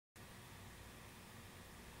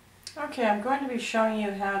Okay, I'm going to be showing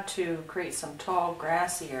you how to create some tall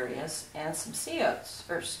grassy areas and some sea oats,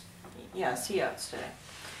 sea oats today.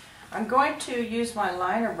 I'm going to use my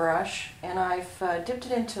liner brush, and I've dipped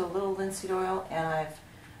it into a little linseed oil, and I've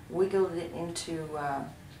wiggled it into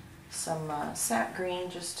some sap green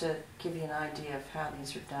just to give you an idea of how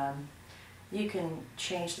these are done. You can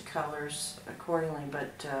change the colors accordingly,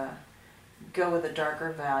 but go with a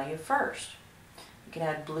darker value first. You can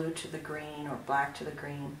add blue to the green or black to the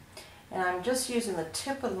green. And I'm just using the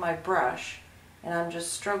tip of my brush, and I'm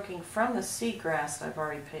just stroking from the seagrass that I've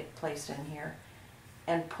already placed in here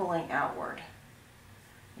and pulling outward.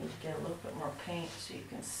 I need to get a little bit more paint so you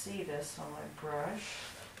can see this on my brush.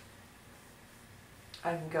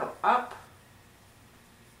 I can go up,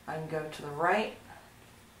 I can go to the right,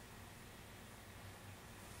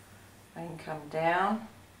 I can come down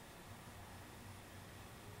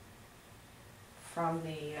from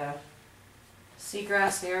the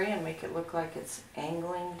seagrass area and make it look like it's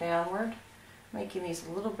angling downward, making these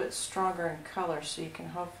a little bit stronger in color so you can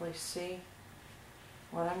hopefully see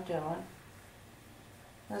what I'm doing.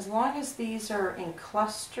 As long as these are in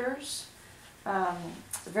clusters,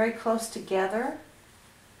 very close together,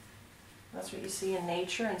 that's what you see in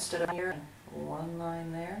nature instead of here, one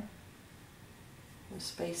line there, with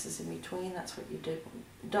spaces in between. That's what you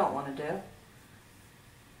don't want to do.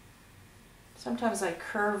 Sometimes I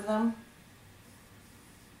curve them,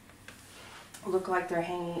 look like they're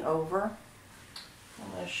hanging over.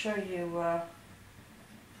 I'm going to show you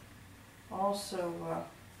also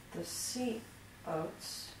the Sea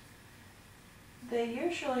Oats. They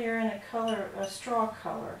usually are in a straw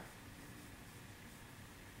color.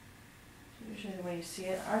 Usually the way you see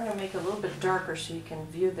it. I'm going to make it a little bit darker so you can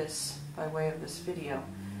view this by way of this video.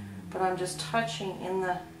 But I'm just touching in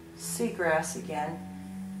the seagrass again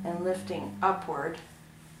and lifting upward,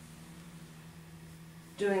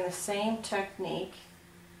 doing the same technique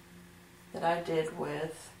that I did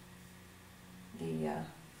with the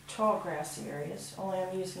tall grassy areas, only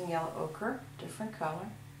I'm using yellow ochre, different color.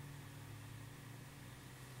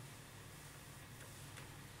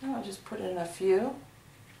 And I'll just put in a few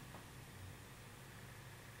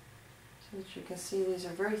so that you can see these are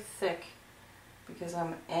very thick because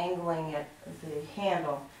I'm angling at the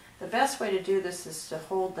handle. The best way to do this is to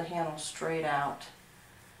hold the handle straight out.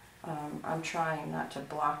 I'm trying not to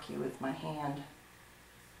block you with my hand.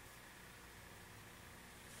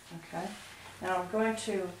 Okay, now I'm going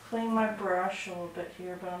to clean my brush a little bit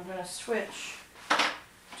here, but I'm going to switch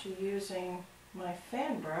to using my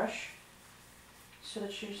fan brush so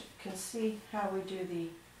that you can see how we do the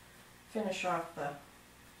finish off the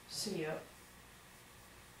Sea Oat.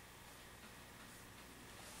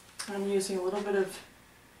 I'm using a little bit of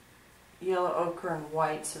yellow ochre and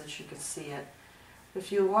white so that you can see it.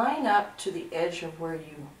 If you line up to the edge of where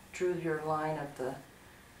you drew your line of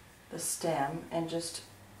the stem and just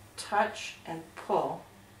touch and pull,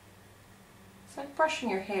 it's like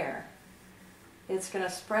brushing your hair. It's going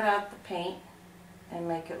to spread out the paint and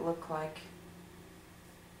make it look like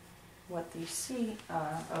what the Sea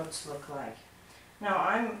Oats look like. Now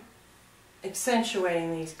I'm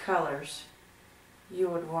accentuating these colors. You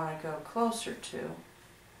would want to go closer to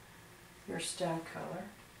your stem color.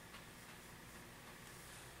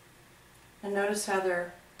 And notice how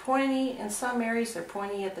they're pointy. In some areas they're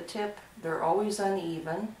pointy at the tip. They're always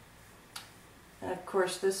uneven. And of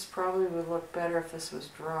course this probably would look better if this was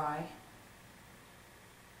dry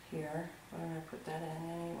here, but I'm going to put that in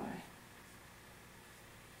anyway.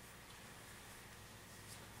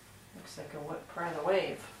 Looks like a wet part of the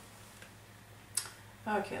wave.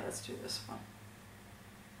 Okay, let's do this one.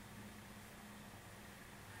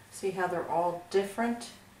 See how they're all different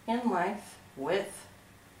in length, width,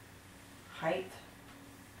 height.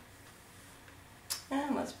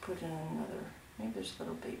 And let's put in another, maybe there's a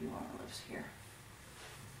little baby one that lives here.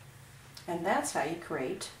 And that's how you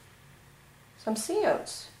create some sea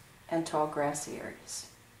oats and tall grassy areas.